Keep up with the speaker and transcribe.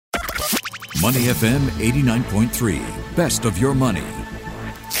Money FM 89.3. Best of your money.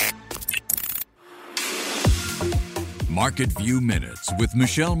 Market View Minutes with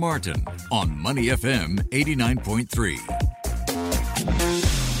Michelle Martin on Money FM 89.3.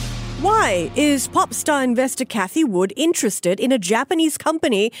 Why is pop star investor Cathie Wood interested in a Japanese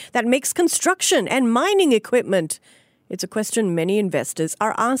company that makes construction and mining equipment? It's a question many investors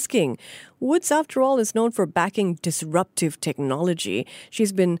are asking. Woods, after all, is known for backing disruptive technology.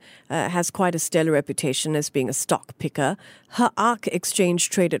 She's has quite a stellar reputation as being a stock picker. Her ARK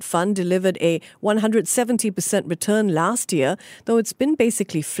exchange-traded fund delivered a 170% return last year, though it's been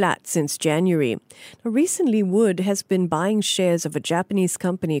basically flat since January. Now, recently, Wood has been buying shares of a Japanese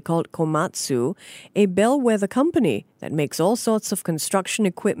company called Komatsu, a bellwether company that makes all sorts of construction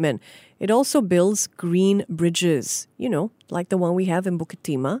equipment. It also builds green bridges, like the one we have in Bukit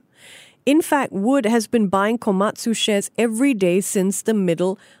Timah. In fact, Wood has been buying Komatsu shares every day since the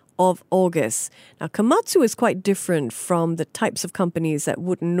middle of August. Now, Komatsu is quite different from the types of companies that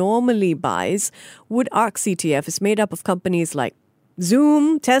Wood normally buys. Wood ARK ETF is made up of companies like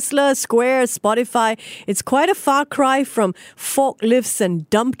Zoom, Tesla, Square, Spotify. It's quite a far cry from forklifts and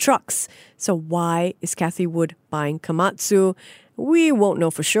dump trucks. So why is Cathie Wood buying Komatsu? We won't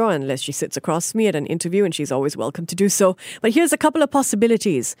know for sure unless she sits across me at an interview, and she's always welcome to do so. But here's a couple of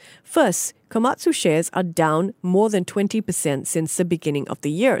possibilities. First, Komatsu shares are down more than 20% since the beginning of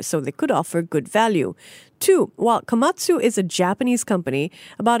the year, so they could offer good value. Two, while Komatsu is a Japanese company,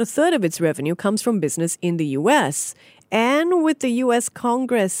 about a third of its revenue comes from business in the U.S. And with the U.S.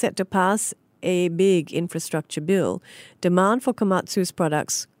 Congress set to pass a big infrastructure bill, demand for Komatsu's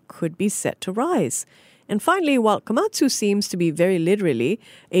products could be set to rise. And finally, while Komatsu seems to be very literally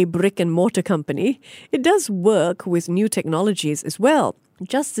a brick-and-mortar company, it does work with new technologies as well.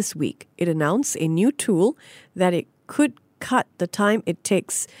 Just this week, it announced a new tool that it could cut the time it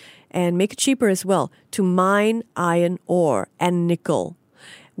takes and make it cheaper as well to mine iron ore and nickel,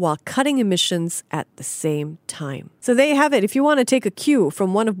 while cutting emissions at the same time. So there you have it. If you want to take a cue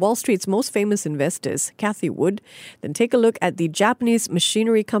from one of Wall Street's most famous investors, Cathie Wood, then take a look at the Japanese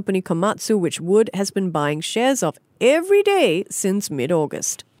machinery company Komatsu, which Wood has been buying shares of every day since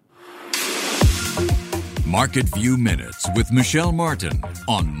mid-August. Market View Minutes with Michelle Martin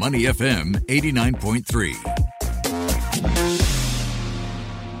on Money FM 89.3.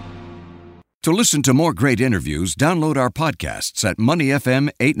 To listen to more great interviews, download our podcasts at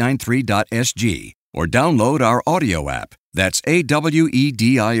moneyfm893.sg or download our audio app. That's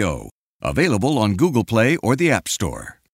AWEDIO. Available on Google Play or the App Store.